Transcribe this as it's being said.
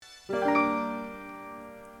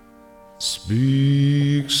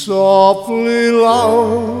Speak softly,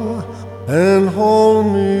 love, and hold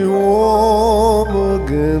me warm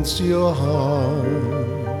against your heart.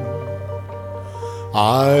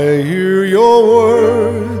 I hear your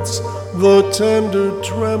words, the tender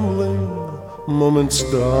trembling moment starts.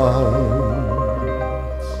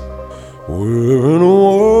 We're in a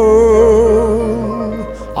world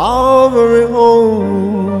our very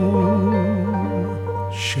own,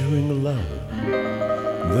 sharing love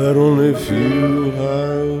that only few have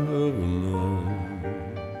ever known.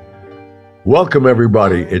 Welcome,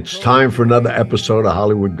 everybody. It's time for another episode of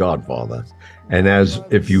Hollywood Godfather. And as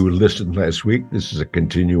if you listened last week, this is a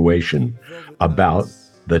continuation about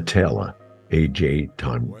the tailor, A.J.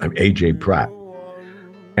 Pratt.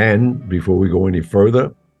 And before we go any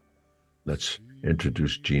further, let's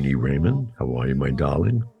introduce Jeannie Raymond. How are you, my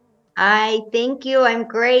darling? Hi, thank you. I'm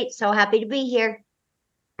great. So happy to be here.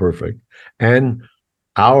 Perfect. And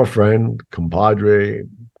our friend, compadre,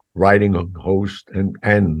 writing host,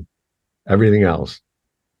 and everything else,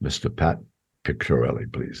 Mr. Pat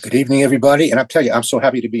Pictorelli, please. Good evening, everybody. And I'll tell you, I'm so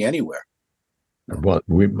happy to be anywhere. Well,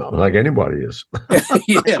 like anybody is.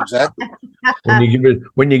 Yeah, exactly.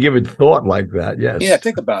 when you give it thought like that, yes. Yeah,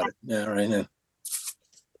 think about it. Yeah, right. Yeah.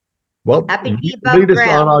 Well, Happy to be lead us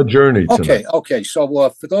on our journey tonight. Okay. So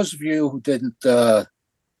for those of you who didn't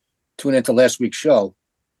tune into last week's show,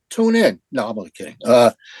 tune in. No, I'm only kidding.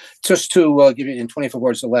 Just to give you in 24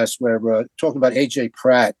 words or less, we're talking about A.J.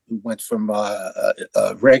 Pratt, who went from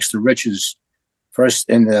rags to riches, first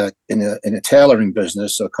in the tailoring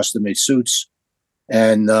business, custom-made suits,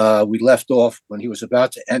 and we left off when he was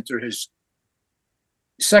about to enter his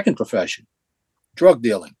second profession, drug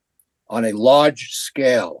dealing, on a large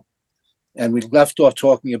scale. And we left off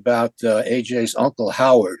talking about A.J.'s uncle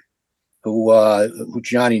Howard, who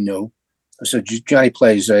Johnny knew. So Johnny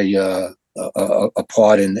plays a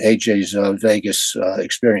part in A.J.'s Vegas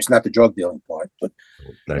experience, not the drug dealing part, but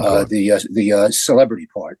the celebrity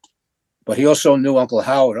part. But he also knew Uncle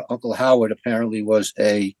Howard. Uncle Howard apparently was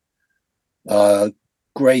a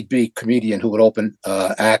grade B comedian who would open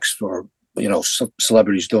acts for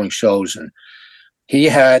celebrities doing shows, and he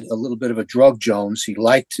had a little bit of a drug Jones. He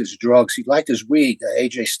liked his drugs. He liked his weed.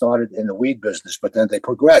 A.J. started in the weed business, but then they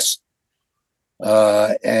progressed.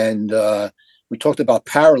 And we talked about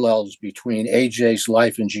parallels between A.J.'s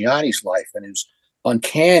life and Gianni's life, and it was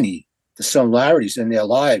uncanny, the similarities in their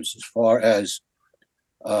lives as far as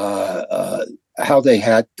how they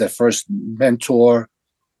had their first mentor,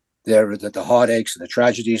 the heartaches and the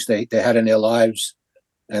tragedies they had in their lives,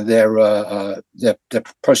 and their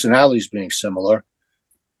personalities being similar.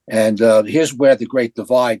 And here's where the great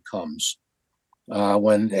divide comes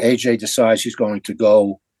when A.J. decides he's going to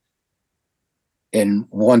go in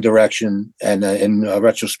one direction, and in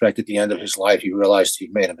retrospect, at the end of his life, he realized he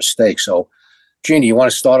made a mistake. So, Jeannie, you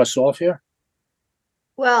want to start us off here?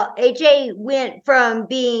 Well, AJ went from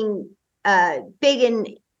being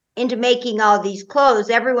big into making all these clothes.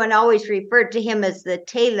 Everyone always referred to him as the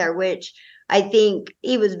tailor, which I think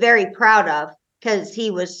he was very proud of because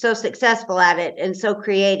he was so successful at it and so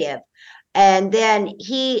creative. And then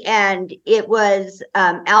it was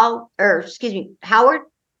Howard.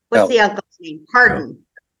 What's the uncle's name?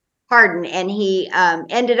 Pardon. And he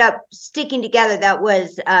ended up sticking together. That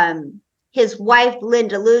was his wife,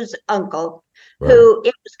 Linda Lou's uncle, right. Who,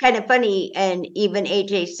 it was kind of funny. And even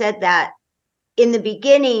AJ said that in the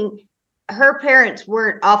beginning, her parents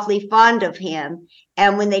weren't awfully fond of him.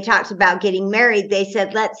 And when they talked about getting married, they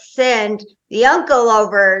said, let's send the uncle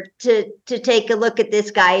over to take a look at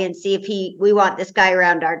this guy and see if we want this guy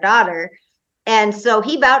around our daughter. And so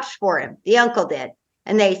he vouched for him. The uncle did.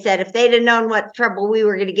 And they said if they'd have known what trouble we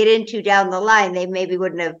were going to get into down the line, they maybe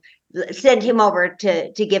wouldn't have sent him over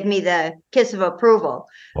to give me the kiss of approval.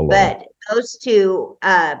 Oh, wow. But those two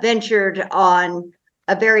ventured on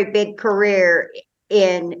a very big career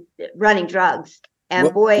in running drugs.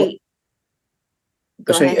 And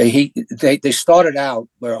they started out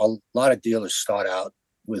where a lot of dealers start out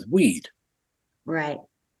with weed. Right.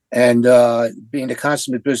 And being the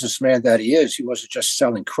consummate businessman that he is, he wasn't just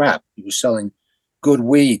selling crap. He was selling good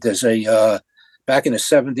weed. There's back in the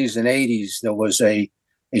 70s and 80s, there was a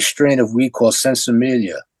strain of weed called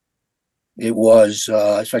Sensimilia. It was,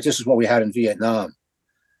 in fact, this is what we had in Vietnam.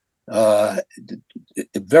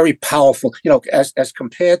 Very powerful, as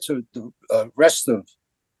compared to the rest of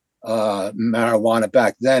marijuana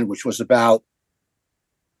back then, which was about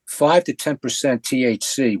 5 to 10%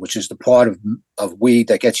 THC, which is the part of weed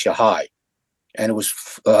that gets you high. And it was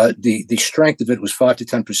the strength of it was 5 to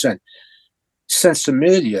 10%.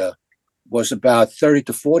 Sensimilia was about 30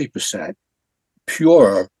 to 40%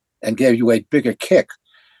 purer and gave you a bigger kick.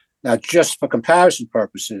 Now, just for comparison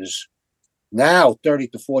purposes, now 30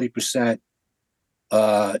 to 40%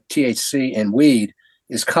 THC in weed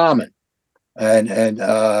is common, and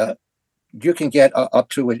you can get up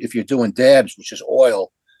to it if you're doing dabs, which is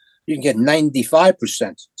oil. You can get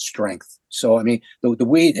 95% strength. So, I mean, the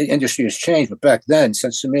weed industry has changed, but back then,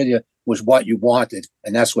 Sensimilia was what you wanted,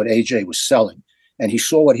 and that's what AJ was selling. And he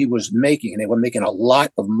saw what he was making, and they were making a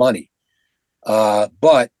lot of money.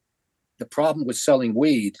 But the problem with selling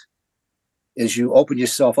weed is you open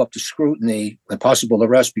yourself up to scrutiny and possible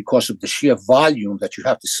arrest because of the sheer volume that you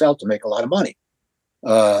have to sell to make a lot of money.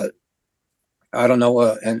 I don't know,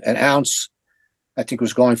 an ounce, I think,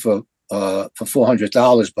 was going for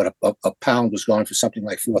 $400, but a pound was going for something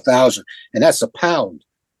like $4,000, and that's a pound.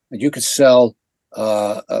 And you could sell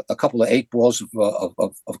a couple of 8 balls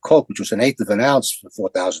of coke, which was an eighth of an ounce,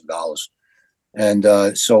 for $4,000.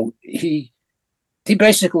 And so he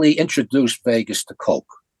basically introduced Vegas to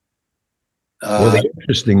coke. Well, the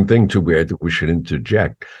interesting thing too, I think we should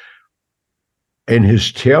interject, in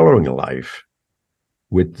his tailoring life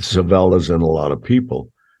with the Savellas and a lot of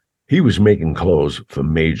people, he was making clothes for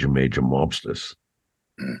major mobsters.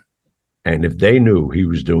 And if they knew he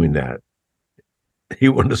was doing that, he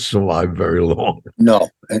wouldn't have survived very long. No,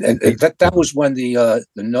 and that was when the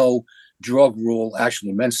no drug rule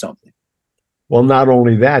actually meant something. Well, not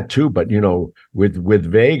only that too, but you know, with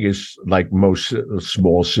Vegas, like most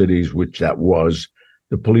small cities, which that was,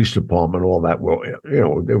 the police department, all that, well, you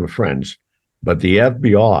know, they were friends. But the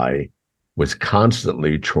FBI was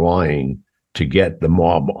constantly trying to get the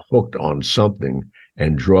mob hooked on something,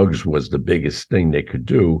 and drugs was the biggest thing they could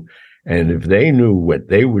do. And if they knew what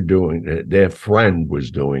they were doing, their friend was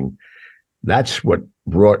doing, that's what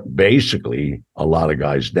brought basically a lot of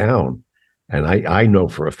guys down. And I know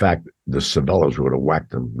for a fact the Savellas would have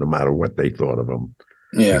whacked them no matter what they thought of them.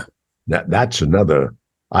 Yeah. That's another,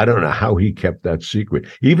 I don't know how he kept that secret.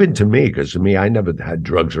 Even to me, because to me, I never had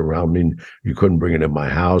drugs around me. You couldn't bring it in my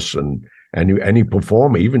house. And any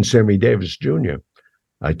performer, even Sammy Davis Jr.,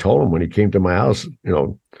 I told him when he came to my house,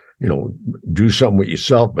 you know, do something with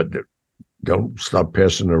yourself, but don't start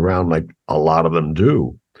passing it around like a lot of them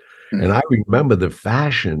do. Mm-hmm. And I remember the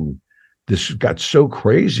fashion. This got so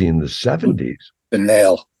crazy in the 70s. The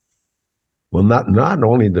nail. Well, not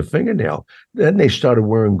only the fingernail. Then they started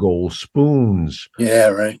wearing gold spoons. Yeah,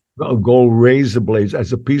 right. Gold razor blades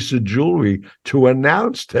as a piece of jewelry to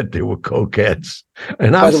announce that they were cokeheads.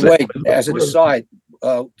 And by the way, as an aside,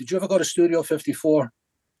 did you ever go to Studio 54?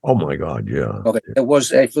 Oh my God, yeah. Okay, it was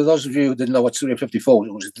for those of you who didn't know what Studio 54 was,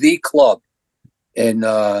 it was the club in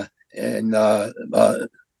Midtown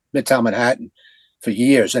Manhattan for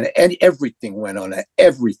years, and everything went on.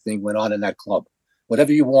 Everything went on in that club.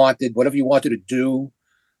 Whatever you wanted to do,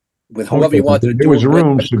 with whoever you wanted to do. There was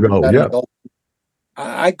rooms to go. Yeah,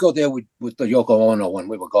 I'd go there with the Yoko Ono when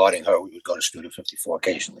we were guarding her. We would go to Studio 54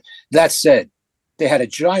 occasionally. That said, they had a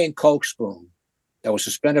giant Coke spoon that was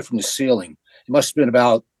suspended from the ceiling. It must have been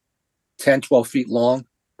about 10, 12 feet long,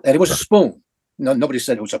 and it was a spoon. No, nobody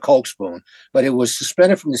said it was a Coke spoon, but it was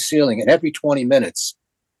suspended from the ceiling, and every 20 minutes,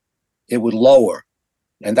 it would lower.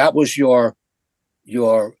 And that was your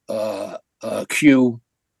cue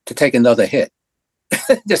to take another hit.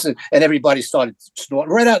 And everybody started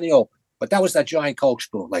snorting right out in the open. But that was that giant Coke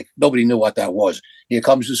spoon. Like, nobody knew what that was. Here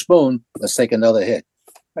comes the spoon. Let's take another hit.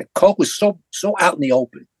 Like, Coke was so out in the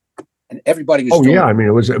open, and everybody was. Oh yeah, I mean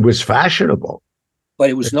it was fashionable.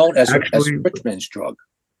 But it was known as a rich man's drug.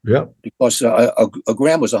 Yeah, because a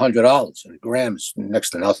gram was $100, and a gram is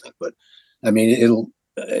next to nothing. But I mean,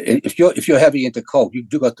 if you're heavy into Coke, you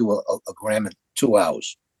do go through a gram in 2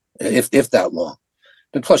 hours, if that long.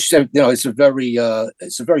 But plus, you know, it's a very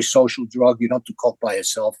social drug. You don't do Coke by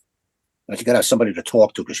yourself. You got to have somebody to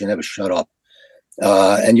talk to because you never shut up,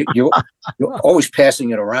 and you're always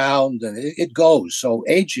passing it around, and it goes. So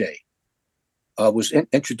AJ was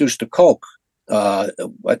introduced to Coke. I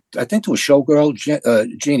think to a showgirl,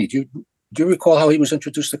 Jeannie. Do you recall how he was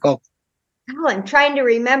introduced to Coke? Oh, I'm trying to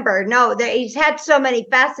remember. No, he's had so many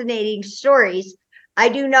fascinating stories. I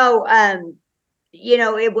do know, you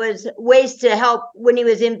know, it was ways to help when he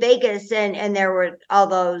was in Vegas and there were all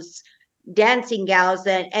those dancing gals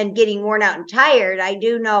and getting worn out and tired. I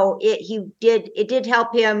do know it did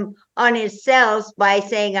help him on his sales by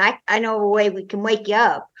saying, I know a way we can wake you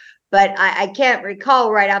up, but I can't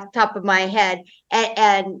recall right off the top of my head.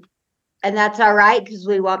 And that's all right, because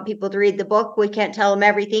we want people to read the book. We can't tell them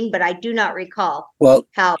everything, but I do not recall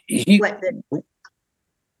how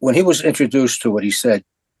when he was introduced to it, he said,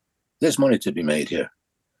 "There's money to be made here."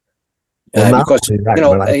 Because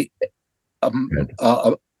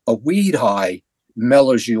a weed high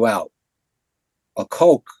mellows you out. A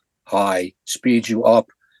Coke high, speeds you up,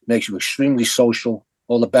 makes you extremely social.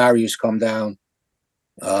 All the barriers come down.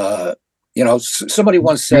 Somebody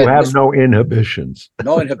once said, "You have no inhibitions."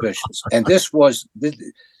 No inhibitions. And this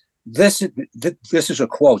is a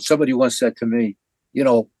quote. Somebody once said to me,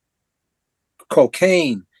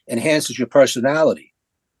 cocaine enhances your personality.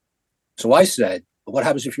 So I said, what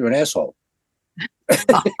happens if you're an asshole?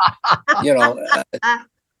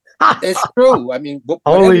 It's true. I mean,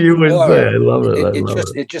 only you would say. I love it.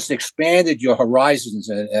 It just expanded your horizons,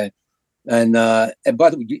 and by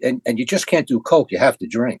the way, and you just can't do coke. You have to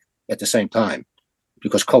drink at the same time,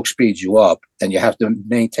 because coke speeds you up, and you have to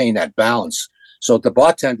maintain that balance. So the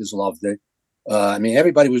bartenders loved it. I mean,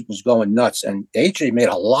 everybody was going nuts, and AJ made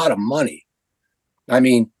a lot of money. I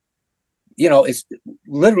mean, it's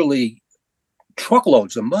literally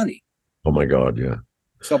truckloads of money. Oh my God, yeah.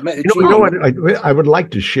 So you know what? I would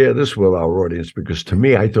like to share this with our audience, because to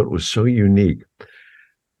me, I thought it was so unique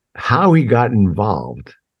how he got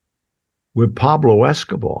involved with Pablo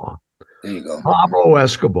Escobar. There you go. Pablo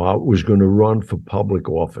Escobar was going to run for public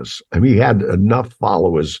office. I mean, he had enough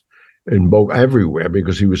followers in both everywhere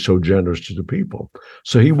because he was so generous to the people.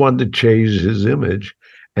 So he wanted to change his image,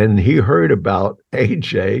 and he heard about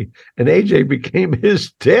AJ, and AJ became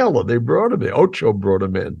his tailor. They brought him in. Ocho brought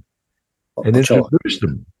him in and introduced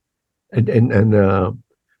him. And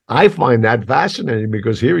I find that fascinating,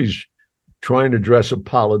 because here he's trying to dress a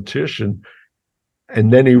politician,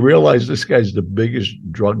 and then he realized this guy's the biggest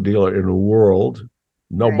drug dealer in the world.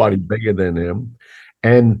 Nobody bigger than him.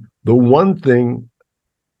 And the one thing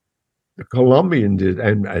the Colombian did,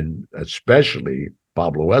 and especially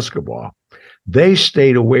Pablo Escobar, they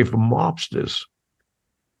stayed away from mobsters.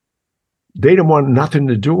 They didn't want nothing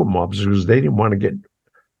to do with mobsters because they didn't want to get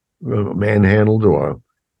manhandled or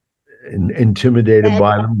intimidated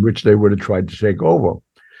by them, which they would have tried to take over.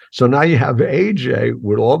 So now you have AJ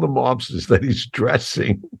with all the mobsters that he's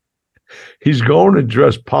dressing. He's going to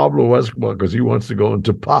dress Pablo Escobar because he wants to go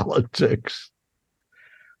into politics.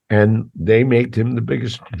 And they made him the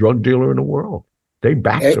biggest drug dealer in the world. They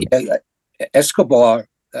backed him. Escobar,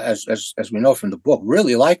 as we know from the book,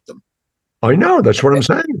 really liked him. I know. That's what I'm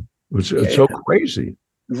saying. It's so crazy.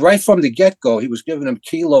 Right from the get-go, he was giving him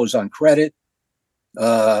kilos on credit.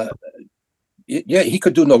 He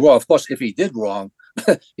could do no wrong. Of course, if he did wrong,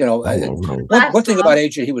 one thing about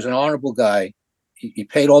AJ, he was an honorable guy. He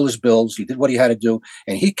paid all his bills. He did what he had to do,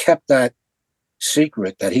 and he kept that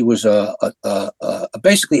secret that he was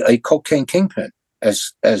basically a cocaine kingpin,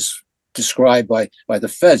 as described by the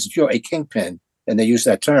feds. If you're a kingpin, and they use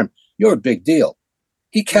that term, you're a big deal.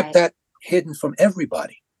 He kept that hidden from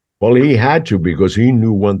everybody. Well, he had to, because he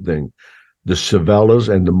knew one thing. The Savellas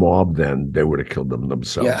and the mob, then they would have killed them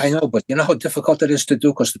themselves. Yeah, I know, but you know how difficult it is to do,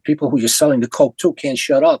 because the people who you're selling the coke to can't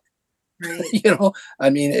shut up. Right.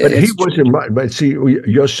 I mean, but he wasn't. But see,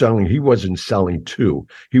 you're selling. He wasn't selling to.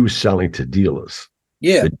 He was selling to dealers.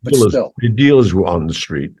 Yeah, but still, the dealers were on the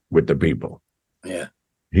street with the people. Yeah,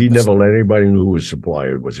 he never let anybody know who his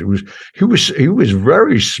supplier was. He was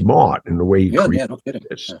very smart in the way he created no kidding.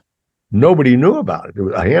 this. Yeah. Nobody knew about it. There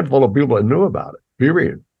was a handful of people that knew about it.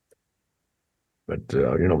 Period. But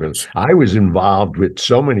because I was involved with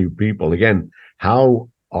so many people. Again, how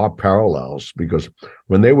are parallels? Because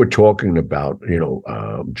when they were talking about Joe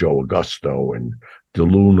Augusto and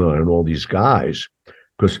DeLuna and all these guys,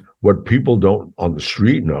 because what people don't on the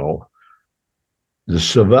street know, the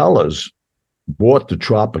Savellas bought the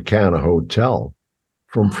Tropicana Hotel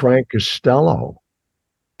from Frank Costello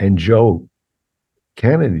and Joe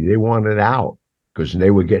Kennedy. They wanted out because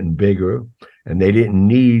they were getting bigger, and they didn't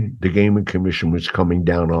need the Gaming Commission was coming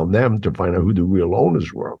down on them to find out who the real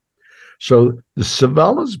owners were. So the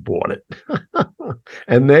Savellas bought it,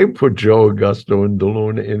 and they put Joe Augusto and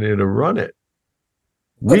DeLuna in it to run it.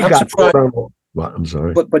 I'm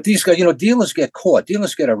sorry. But these guys, dealers get caught.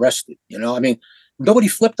 Dealers get arrested. I mean, nobody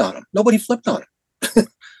flipped on them.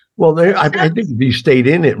 Well, I think if he stayed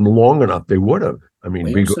in it long enough, they would have. I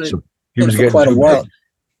mean, because he was getting quite a while.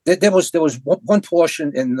 There was one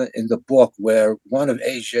portion in the book where one of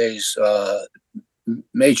AJ's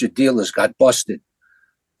major dealers got busted,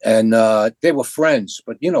 and they were friends.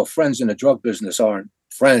 But friends in the drug business aren't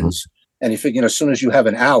friends. Mm-hmm. And he figured, as soon as you have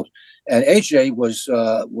an out, and AJ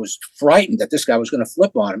was frightened that this guy was going to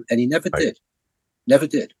flip on him, and he never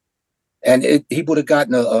did. And he would have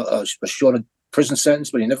gotten a shorter prison sentence,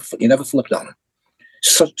 but he never flipped on him.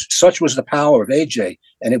 Such was the power of AJ,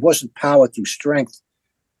 and it wasn't power through strength.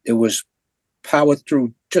 It was power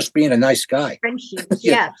through just being a nice guy. Friendship,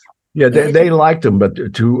 yeah. Yeah, they liked him, but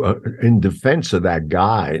in defense of that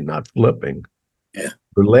guy not flipping, the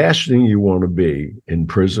last thing you want to be in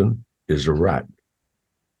prison is a rat.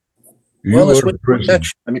 You Well, go it's to with prison.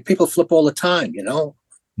 protection. I mean, people flip all the time, you know.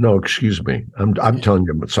 No, excuse me. I'm telling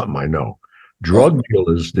you something I know. Oh, Drug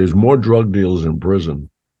dealers, there's more drug dealers in prison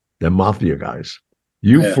than mafia guys.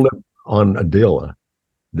 You yeah. flip on a dealer,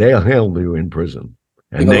 they'll handle you in prison.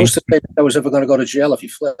 You And know, who's to say that was ever going to go to jail if he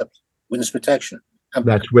flipped? Witness protection.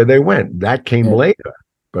 that's where they went. That came Yeah. later.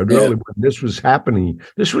 But Yeah. early when this was happening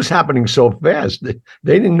so fast, they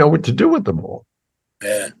didn't know what to do with them all.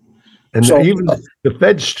 Yeah. And So, even the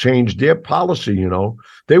feds changed their policy, you know.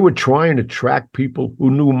 They were trying to track people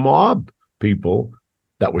who knew mob people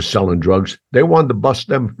that were selling drugs. They wanted to bust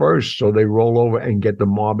them first so they roll over and get the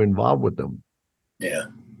mob involved with them. yeah.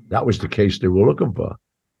 That was the case they were looking for,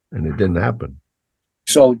 and it didn't happen.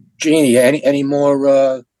 So, Jeannie, any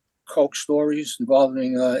more coke stories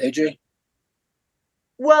involving AJ?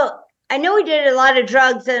 Well, I know he did a lot of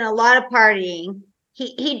drugs and a lot of partying.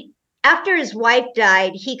 He after his wife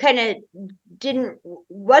died, he kind of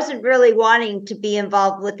wasn't really wanting to be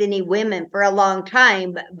involved with any women for a long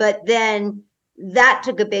time, but then that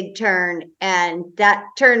took a big turn, and that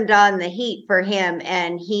turned on the heat for him,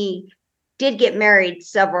 and he did get married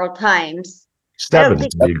several times. 7 to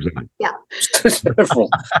be exact. Yeah. Several.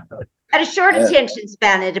 At a short attention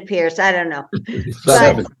span, it appears. I don't know.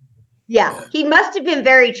 7. Yeah, he must have been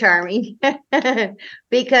very charming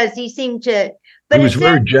because he seemed to. But He was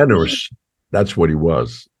very generous. That's what he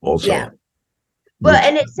was also. Yeah. Well,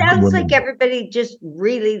 and it sounds like everybody just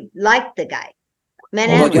really liked the guy.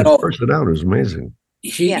 His personality was amazing.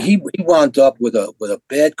 He wound up with a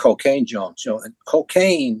bad cocaine Jones. You know, and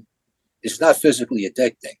cocaine is not physically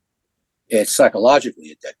addicting; it's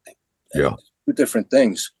psychologically addicting. Yeah, two different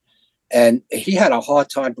things. And he had a hard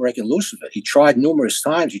time breaking loose of it. He tried numerous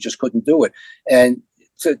times; he just couldn't do it. And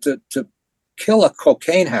to kill a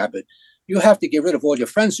cocaine habit, you have to get rid of all your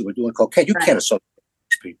friends who were doing cocaine. You can't associate with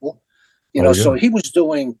these people, you know. So he was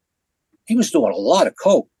doing a lot of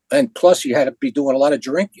coke, and plus he had to be doing a lot of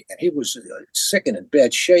drinking, and he was sick and in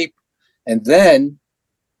bad shape. And then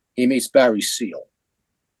he meets Barry Seal,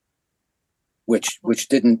 which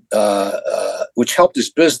helped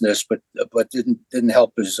his business, but didn't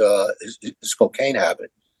help his cocaine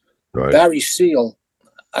habit. Right. Barry Seal,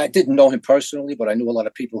 I didn't know him personally, but I knew a lot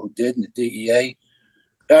of people who did in the DEA.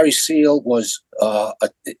 Barry Seal was,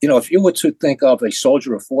 if you were to think of a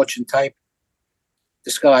soldier of fortune type,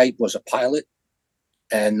 this guy was a pilot,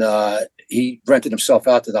 and he rented himself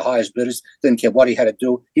out to the highest bidders. Didn't care what he had to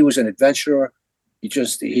do. He was an adventurer. He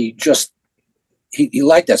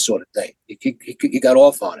liked that sort of thing. He got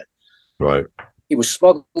off on it. Right. He was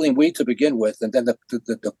smuggling weed to begin with, and then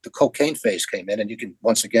the cocaine phase came in, and you can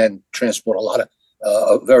once again transport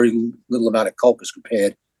a very little amount of coke as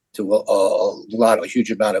compared to a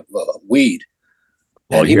huge amount of weed.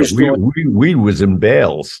 And weed was in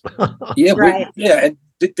bales. Yeah, right. And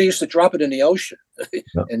they used to drop it in the ocean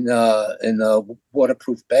in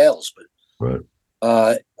waterproof bales. But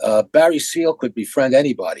Barry Seal could befriend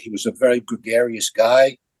anybody. He was a very gregarious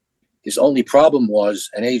guy. His only problem was,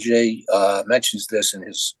 and AJ mentions this in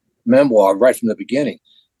his memoir right from the beginning,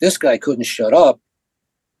 this guy couldn't shut up,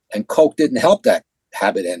 and coke didn't help that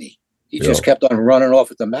habit any. He just kept on running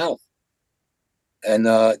off at the mouth. And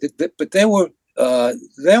but they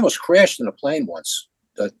almost crashed in a plane once,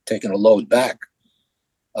 taking a load back.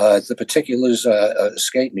 The particulars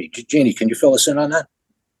escape me. Jeannie, can you fill us in on that?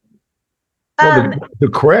 Well, the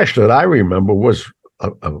crash that I remember was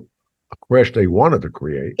a crash they wanted to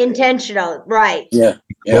create. Intentional, right. Yeah.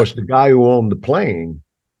 Because the guy who owned the plane,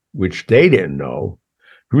 which they didn't know,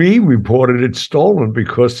 he reported it stolen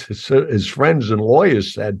because his friends and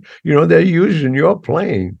lawyers said, they're using your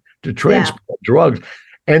plane to transport drugs.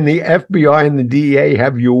 And the FBI and the DEA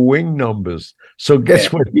have your wing numbers. So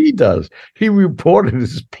guess what he does? He reported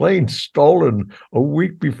his plane stolen a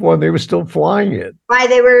week before, and they were still flying it. Why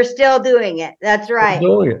they were still doing it. That's right.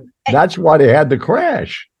 Doing it. That's why they had the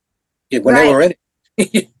crash. Yeah, when they were in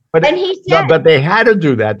it. But they had to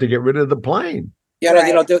do that to get rid of the plane. Yeah,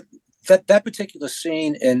 right. That particular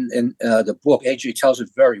scene in the book, AJ tells it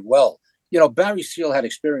very well. Barry Seal had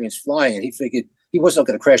experience flying, and he figured he wasn't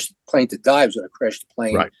going to crash the plane to die. He was going to crash the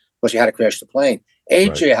plane because he had to crash the plane.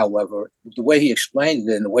 AJ, however, the way he explained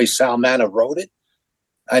it and the way Sal Manor wrote it,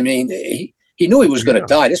 I mean, he knew he was going to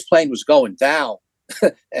die. This plane was going down,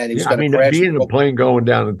 and he was going to crash. Being the plane going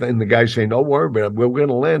down, and the guy saying, "Don't worry about it. We're going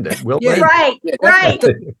to land it. We'll land it." Right.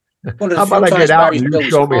 How about I get out and you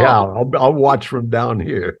show me how? I'll watch from down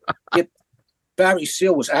here. Barry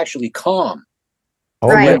Seal was actually calm.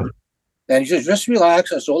 Oh, yeah. And he says, just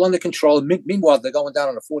relax. It's all under control. Meanwhile, they're going down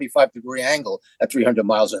on a 45-degree angle at 300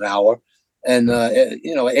 miles an hour. And,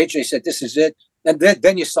 AJ said, this is it. And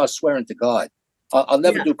then you start swearing to God. I'll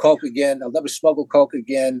never do coke again. I'll never smuggle coke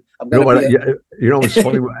again. I'm You know going to what? It's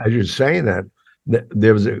funny as you're saying that.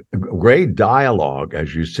 There was a great dialogue,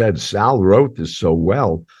 as you said. Sal wrote this so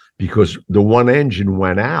well because the one engine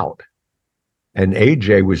went out, and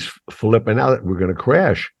AJ was flipping out that we're going to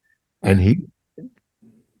crash, and he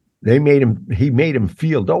made him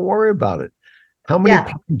feel, don't worry about it. How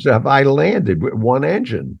many planes have I landed with one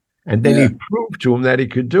engine? And then he proved to him that he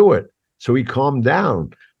could do it, so he calmed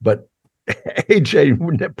down. But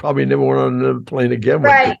AJ probably never went on another plane again.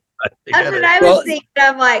 Right. That's what I was thinking.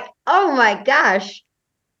 I'm like, oh my gosh.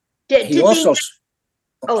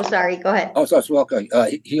 Oh, sorry. Go ahead. Oh, so welcome.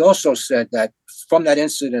 He also said that from that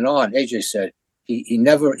incident on, AJ said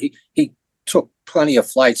he took plenty of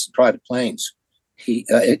flights in private planes.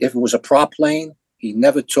 If it was a prop plane, he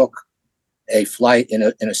never took a flight in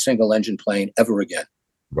a single engine plane ever again.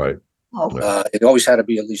 Right. It always had to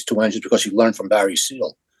be at least two engines because he learned from Barry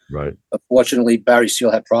Seal. Right. Unfortunately, Barry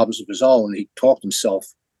Seal had problems of his own. He talked himself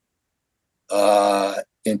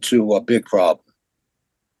into a big problem.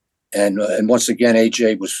 And once again,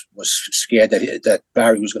 AJ was scared that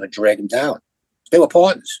Barry was going to drag him down. They were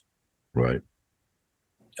partners. Right.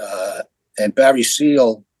 And Barry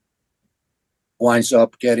Seal winds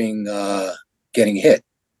up getting hit.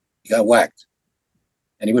 He got whacked.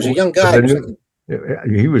 And he was a young guy.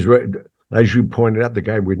 He was, as you pointed out, the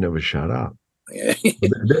guy would never shut up. Yeah.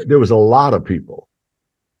 There was a lot of people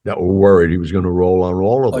that were worried he was going to roll on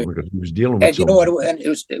all of them because he was dealing with. And you know what? And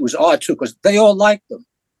it was odd too because they all liked him.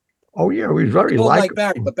 Oh yeah, he was very like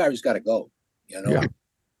Barry, but Barry's got to go. You know. Yeah.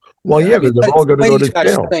 Well, because they're all going to go to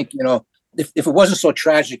jail. Think, if it wasn't so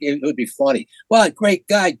tragic, it would be funny. Well, a great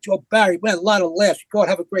guy, Joe Barry. We had a lot of laughs. Go and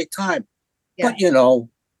have a great time. Yeah. But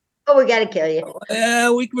oh, we got to kill you.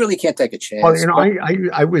 We really can't take a chance. Well,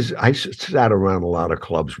 I sat around a lot of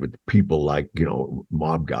clubs with people like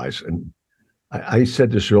mob guys, and I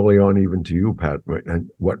said this early on, even to you, Pat. And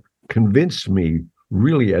what convinced me,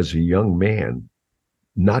 really, as a young man,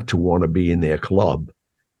 not to want to be in their club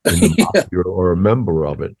or a member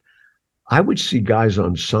of it. I would see guys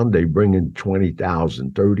on Sunday bringing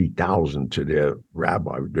 20,000, 30,000 to their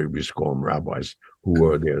rabbi. They used to call them rabbis, who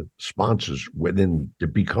were their sponsors to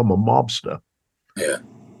become a mobster. Yeah.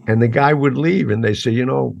 And the guy would leave and they say,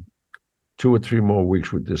 2 or 3 more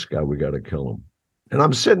weeks with this guy, we got to kill him. And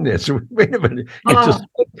I'm sitting there. So wait a minute. Just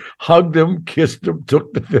hugged him, kissed him,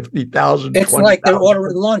 took the 50,000. It's 20, like they're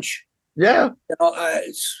ordering lunch. Yeah.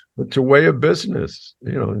 It's a way of business.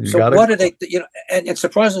 What do they, and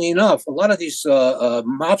surprisingly enough, a lot of these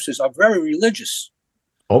mobsters are very religious.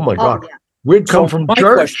 Oh my God. Yeah. We'd come from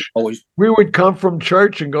church. We would come from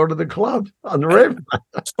church and go to the club on the river.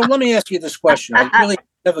 So let me ask you this question. I really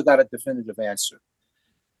never got a definitive answer.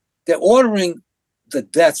 They're ordering the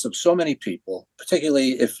deaths of so many people,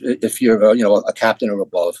 particularly if you're a captain or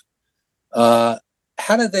above.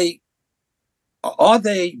 Are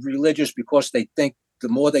they religious because they think the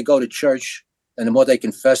more they go to church and the more they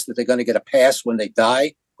confess that they're going to get a pass when they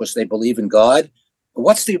die because they believe in God?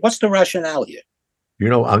 What's the rationale here?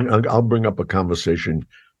 I'll bring up a conversation.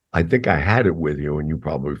 I think I had it with you and you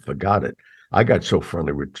probably forgot it. I got so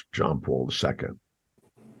friendly with John Paul II.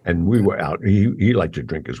 And we were out. He liked to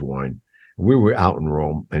drink his wine. We were out in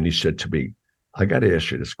Rome and he said to me, I got to ask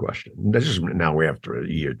you this question. And this is now after a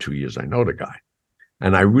year, 2 years, I know the guy.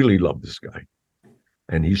 And I really love this guy.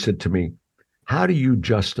 And he said to me, how do you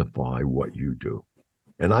justify what you do?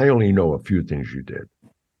 And I only know a few things you did.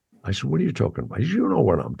 I said, what are you talking about? He said, you know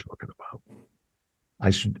what I'm talking about. I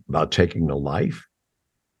said, about taking a life?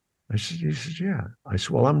 He said, yeah. I said,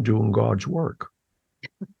 well, I'm doing God's work.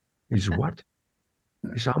 He said, what?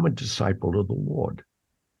 He said, I'm a disciple of the Lord.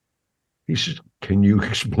 He said, can you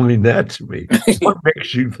explain that to me? What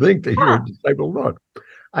makes you think that you're a disciple of the Lord?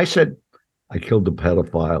 I said, I killed a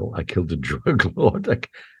pedophile. I killed a drug lord.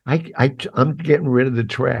 I'm getting rid of the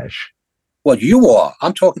trash. Well, you are.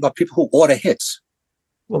 I'm talking about people who order hits.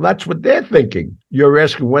 Well, that's what they're thinking. You're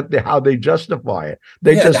asking how they justify it.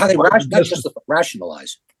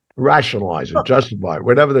 Rationalize it. Rationalize it, justify it,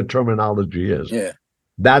 whatever the terminology is. Yeah.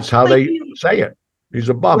 That's how they say it. He's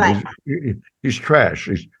a bum. Right. He's trash.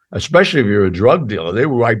 Especially if you're a drug dealer. They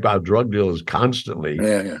wipe out drug dealers constantly.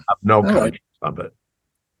 Yeah. Have no conscience of it.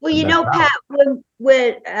 Well, Pat, when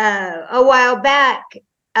a while back,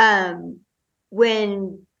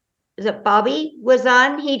 when Bobby was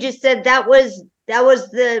on, he just said that was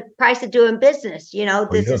the price of doing business.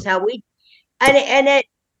 Is how we, and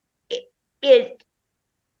it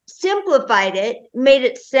simplified it, made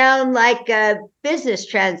it sound like a business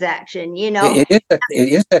transaction. It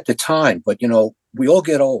is at the time, but we all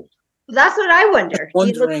get old. That's what I wonder.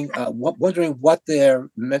 Wondering what their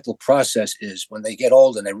mental process is when they get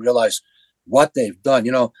old and they realize what they've done.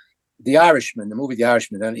 You know, The Irishman, the movie The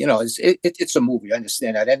Irishman, and you know, it's a movie. I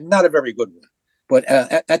understand that, and not a very good one. But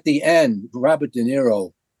at the end, Robert De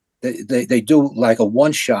Niro, they do like a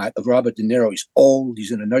one shot of Robert De Niro. He's old.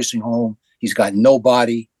 He's in a nursing home. He's got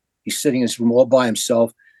nobody. He's sitting in his room all by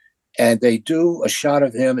himself. And they do a shot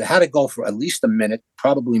of him. It had to go for at least a minute,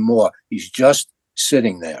 probably more. He's just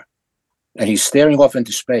sitting there. And he's staring off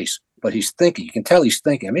into space. But he's thinking. You can tell he's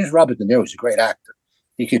thinking. I mean, Robert De Niro is a great actor.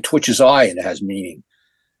 He can twitch his eye and it has meaning.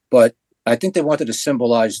 But I think they wanted to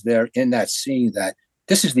symbolize there in that scene that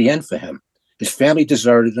this is the end for him. His family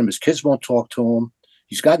deserted him. His kids won't talk to him.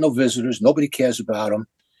 He's got no visitors. Nobody cares about him.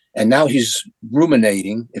 And now he's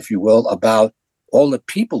ruminating, if you will, about all the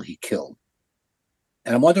people he killed.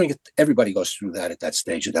 And I'm wondering if everybody goes through that at that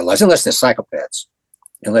stage of their lives, unless they're psychopaths,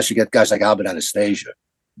 unless you get guys like Albert Anastasia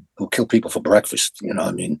who kill people for breakfast. You know,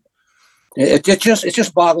 I mean, it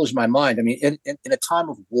just boggles my mind. I mean, in a time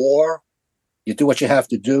of war, you do what you have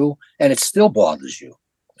to do, and it still bothers you.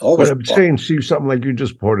 But I'm saying, see, something like you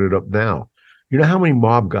just brought it up now. You know how many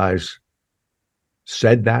mob guys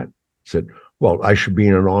said that? Said, well, I should be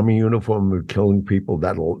in an army uniform and killing people.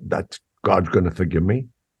 That's God's going to forgive me.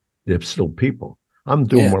 They're still people. I'm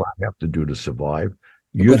doing what I have to do to survive.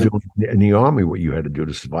 You're doing in the army what you had to do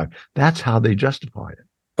to survive. That's how they justify it.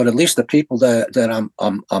 But at least the people that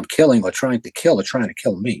I'm killing or trying to kill are trying to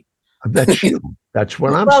kill me. That's you. That's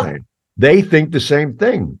what I'm saying. They think the same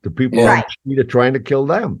thing. The people on the street are trying to kill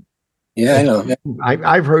them. Yeah, I know.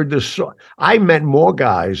 I've heard this. I met more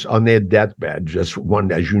guys on their deathbed. Just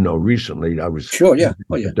one, as you know, recently. I was for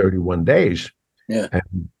 31 days. Yeah,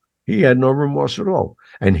 and he had no remorse at all.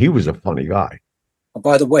 And he was a funny guy. Oh,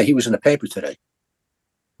 by the way, he was in the paper today.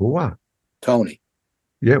 For what? Tony.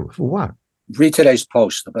 Yeah, for what? Read today's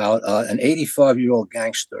post about an 85-year-old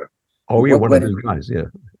gangster. Oh, yeah, one of those guys, yeah.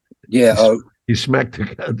 Yeah. He smacked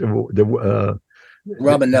the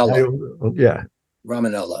Ramanella. Yeah.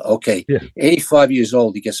 Ramanella. Okay. Yeah. 85 years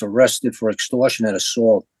old. He gets arrested for extortion and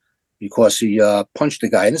assault because he punched the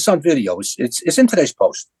guy. And it's on video. It's in today's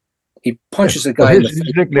post. He punches a guy. His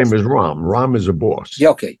nickname is Ram. Ram is a boss. Yeah,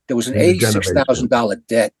 okay. There was an $86,000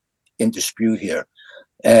 debt in dispute here.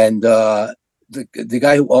 And the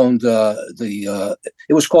guy who owned it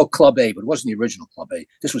was called Club A, but it wasn't the original Club A.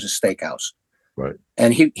 This was a steakhouse. Right.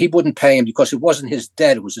 And he wouldn't pay him because it wasn't his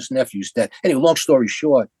debt. It was his nephew's debt. Anyway, long story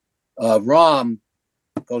short, Ram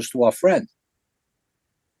goes to our friend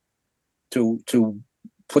to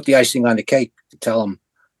put the icing on the cake, to tell him,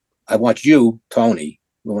 I want you, Tony,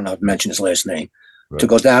 we will not mention his last name, to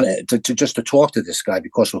go down to just to talk to this guy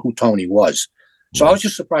because of who Tony was. So I was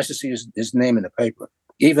just surprised to see his name in the paper.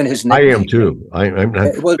 Even his name. I am too. I'm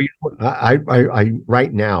not. I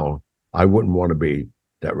right now, I wouldn't want to be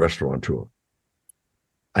that restaurateur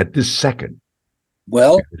at this second.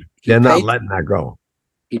 Well, they're not letting that go.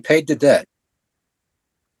 He paid the debt.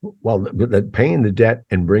 Well, but paying the debt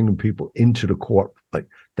and bringing people into the court, like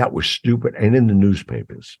that was stupid, and in the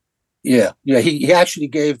newspapers. Yeah. He actually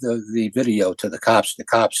gave the video to the cops. The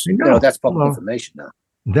cops, that's public information now.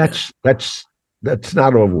 That's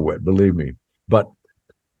not over with, believe me. But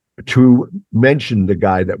to mention the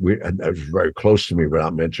guy that was very close to me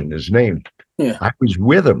without mentioning his name, I was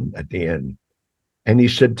with him at the end, and he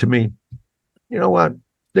said to me, "You know what?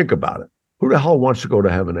 Think about it. Who the hell wants to go to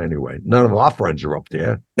heaven anyway? None of our friends are up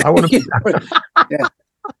there. I want to be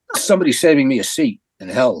Somebody saving me a seat in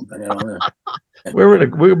hell.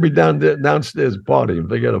 We'll be downstairs partying.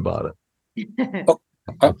 Forget about it."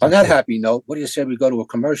 On that happy note, what do you say we go to a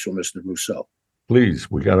commercial, Mr. Rousseau? Please,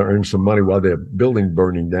 we got to earn some money while their building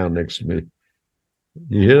burning down next to me.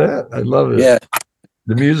 You hear that? I love it. Yeah.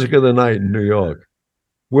 The music of the night in New York.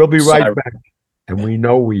 We'll be right back. And we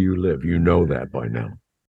know where you live. You know that by now.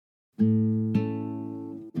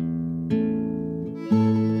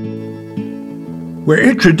 We're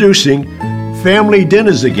introducing family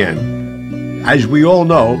dinners again. As we all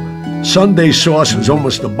know, Sunday sauce is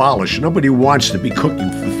almost abolished. Nobody wants to be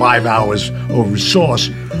cooking for 5 hours over sauce.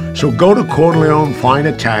 So go to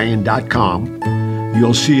CorleoneFineItalian.com.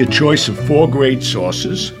 You'll see a choice of 4 great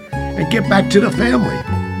sauces and get back to the family.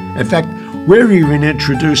 In fact, we're even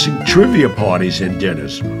introducing trivia parties and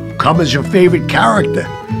dinners. Come as your favorite character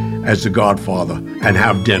as the Godfather and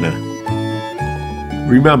have dinner.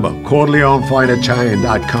 Remember,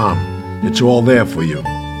 CorleoneFineItalian.com. It's all there for you.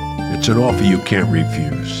 It's an offer you can't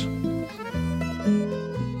refuse.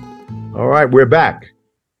 All right, we're back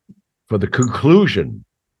for the conclusion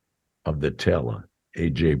of the tale of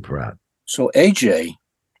A.J. Pratt. So A.J.,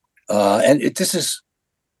 this is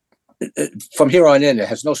from here on in, it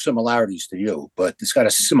has no similarities to you, but it's got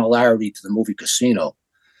a similarity to the movie Casino.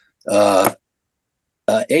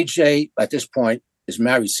 AJ at this point is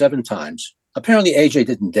married 7 times. Apparently, AJ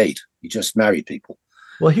didn't date; he just married people.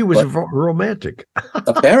 Well, he was romantic.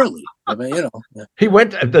 Apparently, I mean, you know, he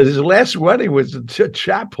went. His last wedding was a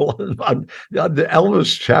chapel on the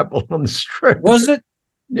Elvis Chapel on the Strip. Was it?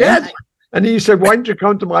 Yes. Yeah. And he said, "Why didn't you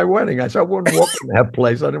come to my wedding?" I said, "I wouldn't walk in that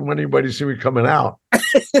place. I didn't want anybody to see me coming out."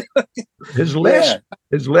 His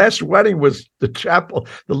last wedding was the chapel,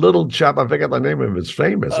 the little chapel. I forget the name of it. It's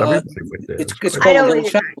famous. Everybody went there. It's called a Little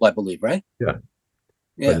Chapel, I believe, right? Yeah.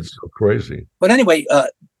 But it's so crazy. But anyway,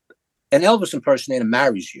 an Elvis impersonator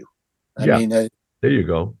marries you. I mean, there you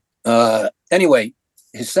go. Anyway,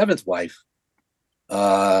 his 7th wife,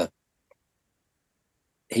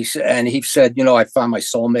 he said, you know, I found my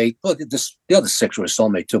soulmate. Well, the other 6 were a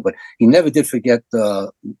soulmate too, but he never did forget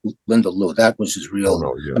Linda Lou. That was his real.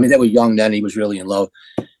 I mean, they were young then. He was really in love.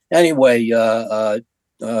 Anyway,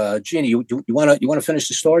 Jeannie, you want to finish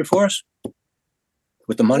the story for us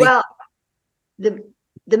with the money? Well,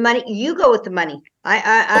 the money. You go with the money.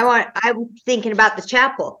 I'm thinking about the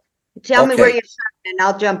chapel. Tell me where you're starting, and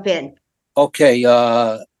I'll jump in. Okay.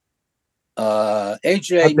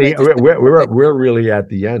 AJ, we're really at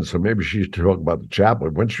the end, so maybe she should talk about the chapel.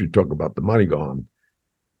 Once you talk about the money gone,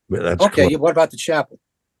 that's okay. Cool. What about the chapel?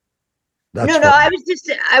 No.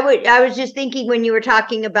 I was just thinking when you were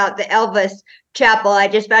talking about the Elvis chapel. I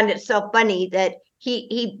just found it so funny that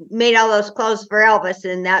he made all those clothes for Elvis,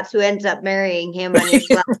 and that's who ends up marrying him on his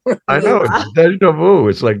left. I know it's deja vu.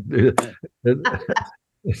 It's like. But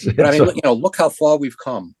I mean, you know, look how far we've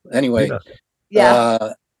come. Anyway,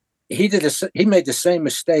 he made the same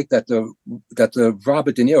mistake that the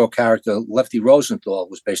Robert De Niro character Lefty Rosenthal,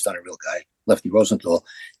 was based on a real guy, Lefty Rosenthal,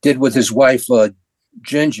 did with his wife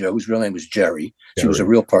Ginger, whose real name was Jerry. She was a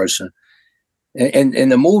real person. And in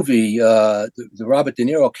the movie, the Robert De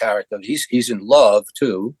Niro character, he's in love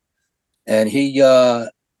too, and he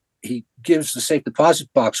gives the safe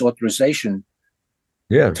deposit box authorization.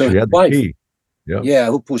 Yeah, to she his had wife. the key. Yeah,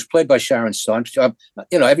 who was played by Sharon Stone.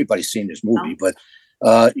 You know, everybody's seen this movie, but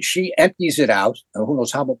she empties it out. Who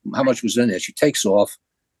knows how much was in there? She takes off,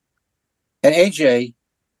 and AJ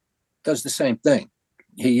does the same thing.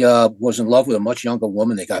 He was in love with a much younger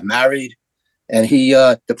woman. They got married, and he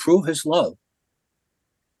to prove his love,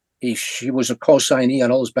 she was a co-signee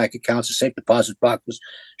on all his bank accounts, the safe deposit boxes.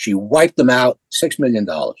 She wiped them out, $6 million.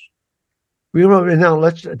 You know, now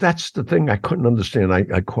that's the thing I couldn't understand.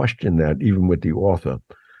 I questioned that even with the author.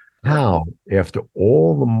 How, after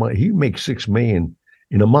all the money, he makes $6 million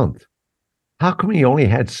in a month. How come he only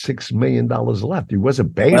had $6 million left? He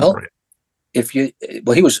wasn't paying for it. He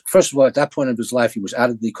was, first of all, at that point of his life, he was out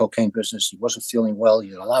of the cocaine business. He wasn't feeling well. He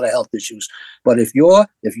had a lot of health issues. But if you're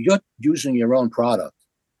using your own product,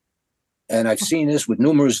 and I've seen this with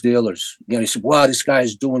numerous dealers, you know, he said, wow, this guy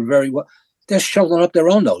is doing very well. They're shoveling up their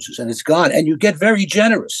own noses, and it's gone. And you get very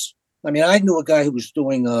generous. I mean, I knew a guy who was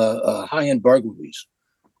doing high-end burglaries.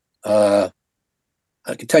 I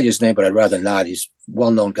can tell you his name, but I'd rather not. He's a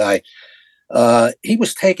well-known guy. He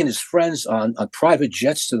was taking his friends on private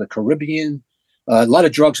jets to the Caribbean. A lot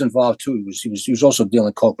of drugs involved too. He was also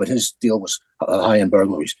dealing coke, but his deal was high-end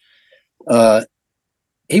burglaries.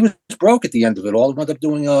 He was broke at the end of it all. He wound up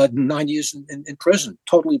doing 9 years in prison,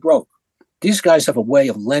 totally broke. These guys have a way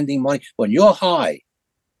of lending money. When you're high,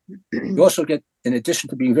 you also get, in addition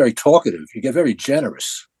to being very talkative, you get very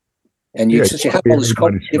generous. And since you have all this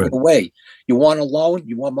coke, give it away. You want a loan,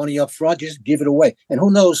 you want money up front, just give it away. And who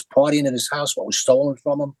knows, partying in his house, what was stolen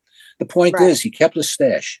from him. The point is, he kept a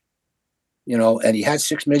stash, you know, and he had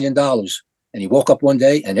 $6 million. And he woke up one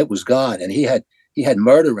day and it was gone. And he had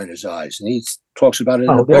murder in his eyes. And he talks about it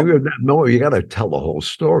in the book. No, you got to tell the whole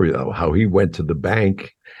story, though, how he went to the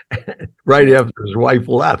bank right after his wife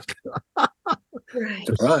left.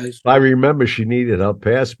 Surprise. I remember she needed her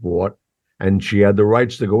passport and she had the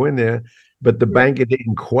rights to go in there, but the bank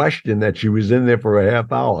didn't question that she was in there for a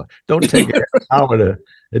half hour. Don't take a half hour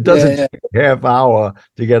it doesn't take a half hour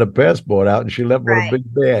to get a passport out, and she left with a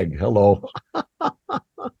big bag. Hello.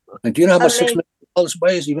 And do you know how much $6 million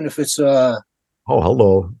weighs, even if it's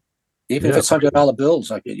hello. Even if it's $100 bills,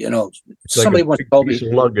 like, you know, it's somebody like once told me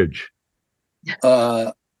luggage.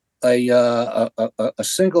 A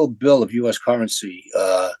single bill of U.S. currency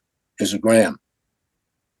is a gram.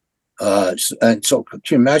 And so, can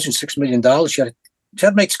you imagine $6 million? She had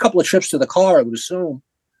to make a couple of trips to the car, I would assume.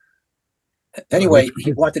 Anyway,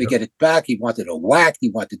 he wanted to get it back. He wanted a whack. He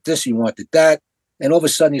wanted this. He wanted that. And all of a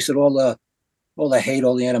sudden, he said, all the hate,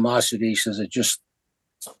 all the animosity. He says,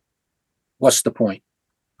 what's the point?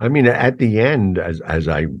 I mean, at the end, as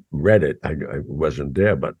I read it, I wasn't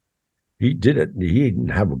there, but he did it. He didn't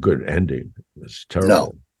have a good ending. It was terrible.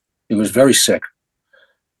 No, he was very sick.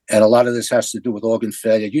 And a lot of this has to do with organ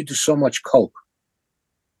failure. You do so much coke,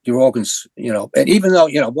 your organs, and even though,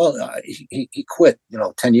 he quit,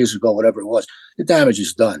 10 years ago, whatever it was, the damage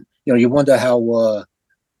is done. You wonder how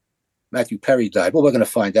Matthew Perry died. Well, we're going to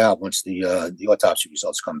find out once the autopsy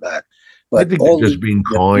results come back. But I think they're just being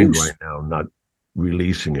kind right now, not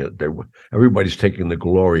releasing it. Everybody's taking the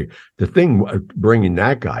glory. The thing bringing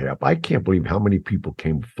that guy up, I can't believe how many people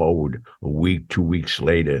came forward a week, 2 weeks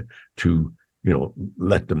later to,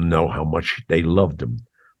 let them know how much they loved him.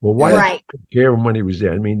 Well, why did you care when he was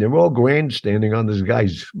there? I mean, they're all grandstanding on this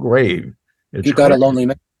guy's grave. He died a lonely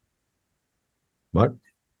man. What?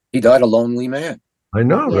 He died a lonely man. I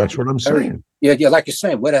know. Yeah. That's what I'm saying. Yeah, like you're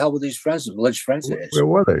saying, where the hell were these friends, alleged friends of his? Where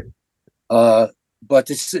were they?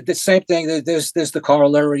 But it's the same thing. There's the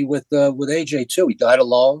corollary with AJ too. He died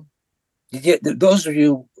alone. Those of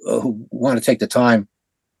you who want to take the time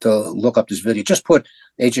to look up this video, just put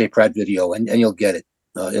AJ Pratt video and you'll get it.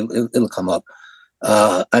 It'll come up.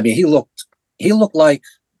 I mean, he looked like,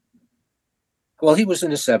 well, he was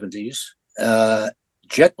in his 70s.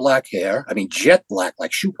 Jet black hair. I mean, jet black,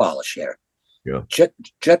 like shoe polish hair. Yeah.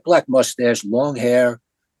 Jet black mustache, long hair.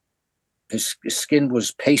 His skin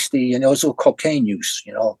was pasty, and it was a cocaine use,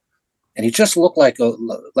 and he just looked like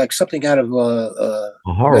something out of a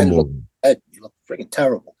horror movie. He looked freaking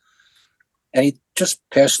terrible, and he just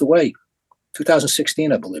passed away,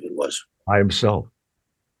 2016, I believe it was. By himself.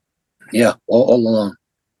 Yeah, all alone.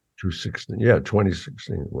 2016, yeah,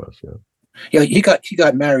 2016 it was. Yeah. Yeah, he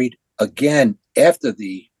got married again after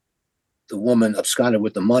the woman absconded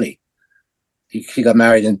with the money. He got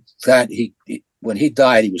married, and that when he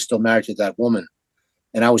died, he was still married to that woman.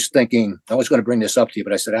 And I was thinking, I was going to bring this up to you,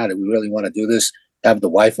 but I said, do we really want to do this? Have the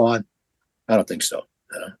wife on? I don't think so.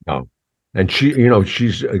 No. And she,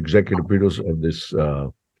 she's executive producer of this.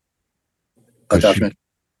 Documentary.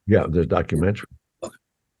 The documentary. Okay.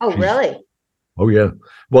 Oh, really? Oh, yeah.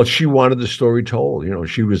 Well, she wanted the story told.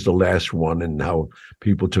 She was the last one, and how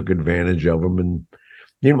people took advantage of him. And,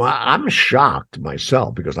 I'm shocked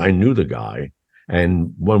myself because I knew the guy.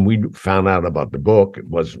 And when we found out about the book, it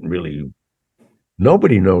wasn't really,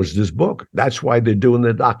 nobody knows this book. That's why they're doing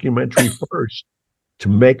the documentary first, to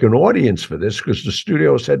make an audience for this, because the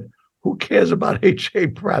studio said, who cares about H.A.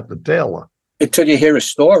 Pratt, the tailor? Until you hear a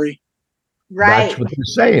story. Right. That's what they're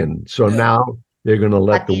saying. So now they're going to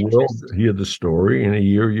let the world hear the story. In a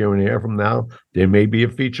year and a half from now, there may be a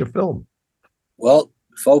feature film. Well,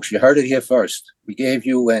 folks, you heard it here first. We gave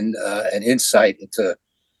you an insight into,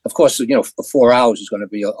 of course, 4 hours is going to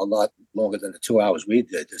be a lot longer than the 2 hours we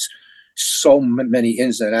did. There's so many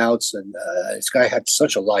ins and outs, and this guy had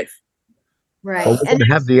such a life. Right. But we're going to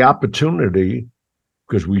have the opportunity,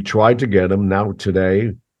 because we tried to get him. Now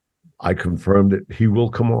today, I confirmed that he will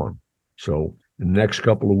come on. So in the next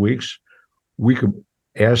couple of weeks, we could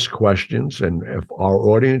ask questions, and if our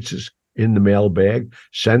audience is in the mailbag,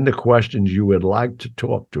 send the questions you would like to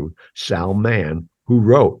talk to Sal Mann, who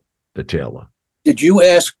wrote The Tailor. Did you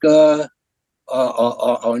ask our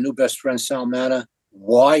new best friend Sal Mann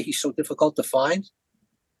why he's so difficult to find?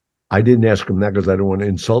 I didn't ask him that because I don't want to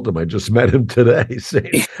insult him. I just met him today.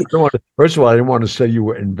 First of all, I didn't want to say you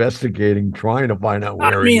were investigating, trying to find out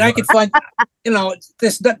where. I mean, I could find,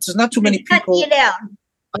 there's not too many people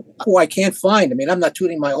who I can't find. I mean, I'm not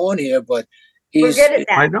tooting my horn here, but we're good at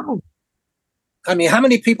that. I know. I mean, how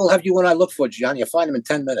many people have you and I look for, John? You find them in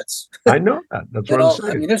 10 minutes. I know that. That's what I'm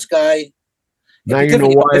saying. I mean, this guy. Now you know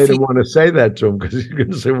why I didn't want to say that to him, because he's going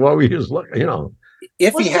to say, "Well, he is looking."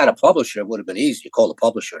 If he had a publisher, it would have been easy. You call the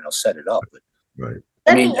publisher and they'll set it up. But, right.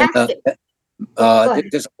 I mean,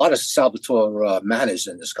 there's a lot of Salvatore Manners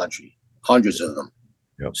in this country, hundreds of them.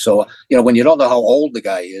 Yep. So, when you don't know how old the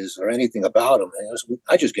guy is or anything about him,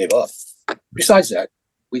 I just gave up. Besides that,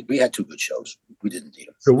 we had 2 good shows. We didn't need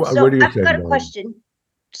them. So what do you I've think? got a question.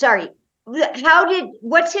 Sorry.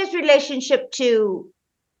 What's his relationship to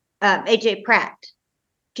AJ Pratt?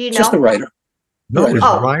 Do you know? Just a writer. No, he's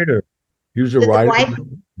a writer. He was a writer.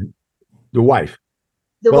 The wife.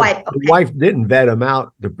 The wife. Okay. The wife didn't vet him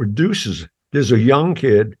out. The producers. There's a young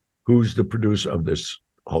kid who's the producer of this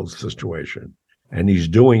whole situation, and he's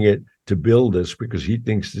doing it to build this because he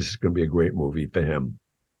thinks this is going to be a great movie for him.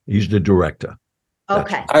 He's the director.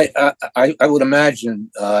 Okay. I would imagine,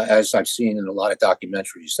 as I've seen in a lot of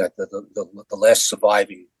documentaries, that the last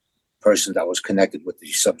surviving person that was connected with the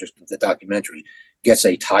subject of the documentary gets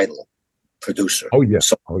a title, producer. Oh yeah.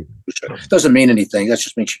 Doesn't mean anything. That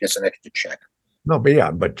just means she gets an extra check. No,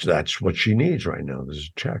 but that's what she needs right now. There's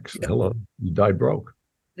checks. Yeah. Hello, you died broke.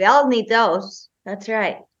 We all need those. That's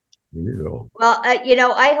right. You know. Well,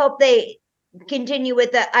 I hope they continue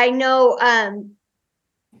with that. I know.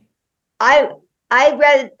 I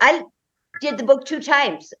did the book 2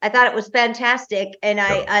 times. I thought it was fantastic, and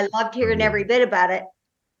I loved hearing every bit about it.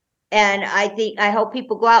 And I hope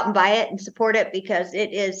people go out and buy it and support it, because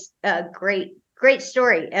it is a great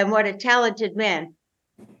story, and what a talented man.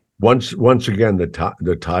 Once again,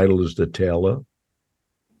 the title is The Tailor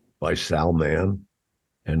by Sal Mann,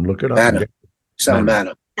 and look it up. Sal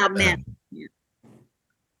Mann. Man.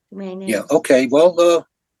 Yeah. Okay. Well,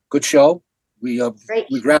 good show. We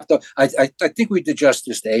wrapped up. I think we did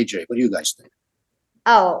justice to AJ. What do you guys think?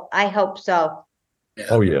 Oh, I hope so. Yeah.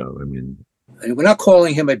 Oh yeah. I mean, we're not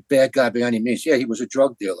calling him a bad guy by any means. Yeah, he was a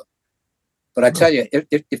drug dealer. But I tell you,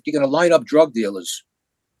 if you're going to line up drug dealers,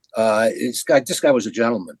 this guy was a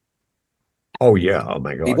gentleman. Oh yeah. Oh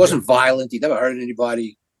my God. He wasn't violent. He never hurt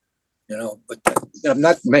anybody. But I'm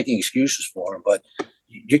not making excuses for him, but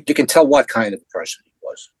you can tell what kind of a person he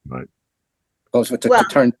was. Right. To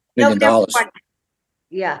turn $1 million.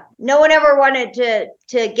 Yeah. No one ever wanted to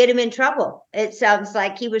get him in trouble. It sounds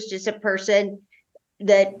like he was just a person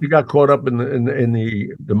that he got caught up in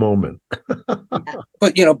the moment.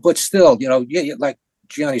 But still, like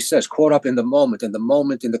Gianni says, caught up in the moment, and the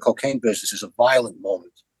moment in the cocaine business is a violent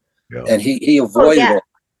moment. Yeah. And he avoided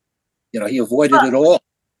it. He avoided it all.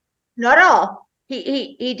 Not all.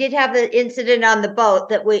 He did have the incident on the boat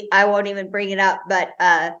that I won't even bring it up, but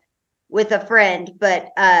with a friend.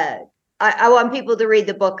 But I want people to read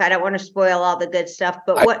the book. I don't want to spoil all the good stuff,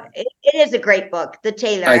 but it is a great book, The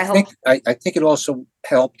Tailor. I think it also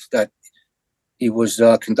helped that he was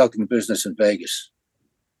conducting business in Vegas.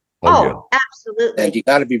 Oh, yeah. Absolutely. And you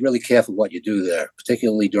got to be really careful what you do there,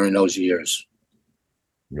 particularly during those years.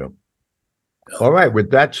 Yep. All right.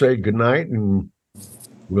 With that, say good night, and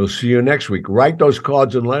we'll see you next week. Write those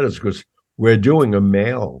cards and letters, because we're doing a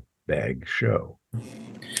mailbag show.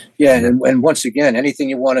 Yeah, and once again, anything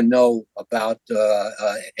you want to know about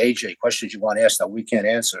AJ, questions you want to ask that we can't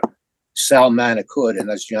answer, Sal Mann could,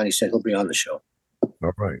 and as Gianni said, he'll be on the show.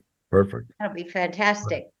 All right, perfect. That'll be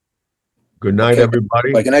fantastic. Good night,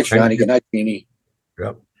 everybody. Good night, Gianni. Good night, Jeannie.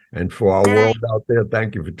 Yep. And for our world out there,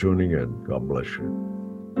 thank you for tuning in. God bless you.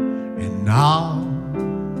 And now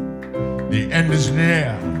the end is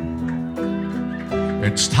near.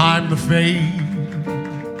 It's time to face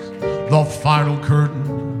the final curtain.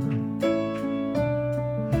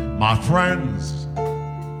 My friends,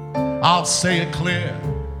 I'll say it clear.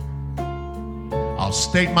 I'll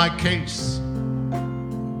state my case,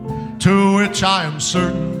 to which I am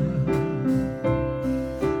certain.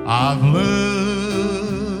 I've lived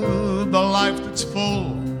a life that's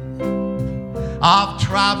full. I've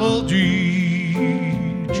traveled each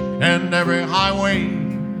and every highway,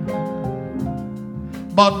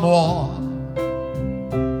 but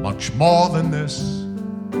much more than this,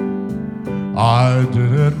 I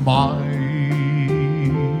did it my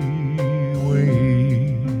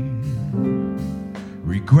way.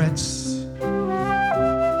 Regrets,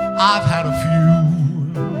 I've had a few,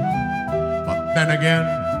 but then again,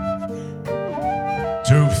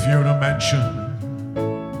 too few to mention.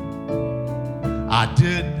 I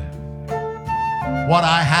did what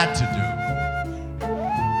I had to do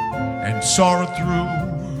and saw it through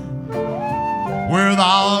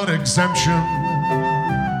without exemption.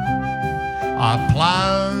 I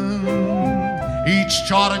planned each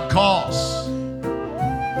charted course,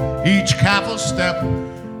 each careful step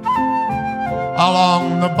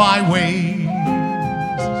along the byways,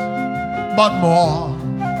 but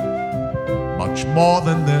much more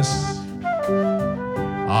than this,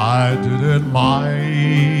 I did it my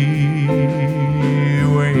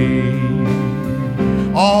way.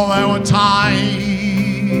 Oh, there were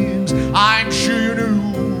times, I'm sure you knew,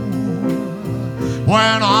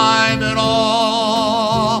 when I bit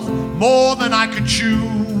off more than I could chew.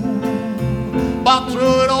 But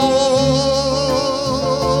through it all,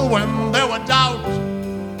 when there were doubts,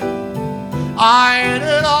 I ate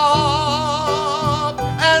it up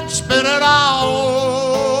and spit it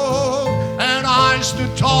out. And I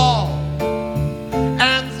stood tall,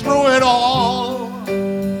 and through it all,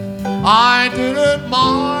 I did it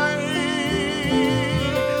my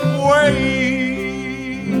way.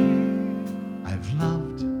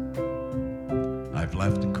 I've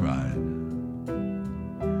laughed and cried.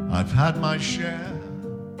 I've had my share,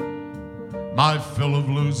 my fill of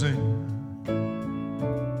losing.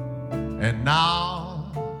 And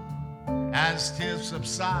now, as tears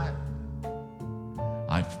subside,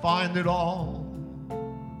 I find it all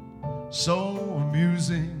so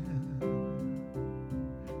amusing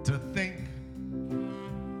to think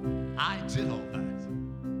I did all that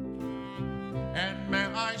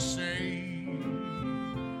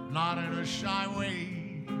not in a shy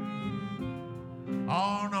way.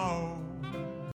 Oh no.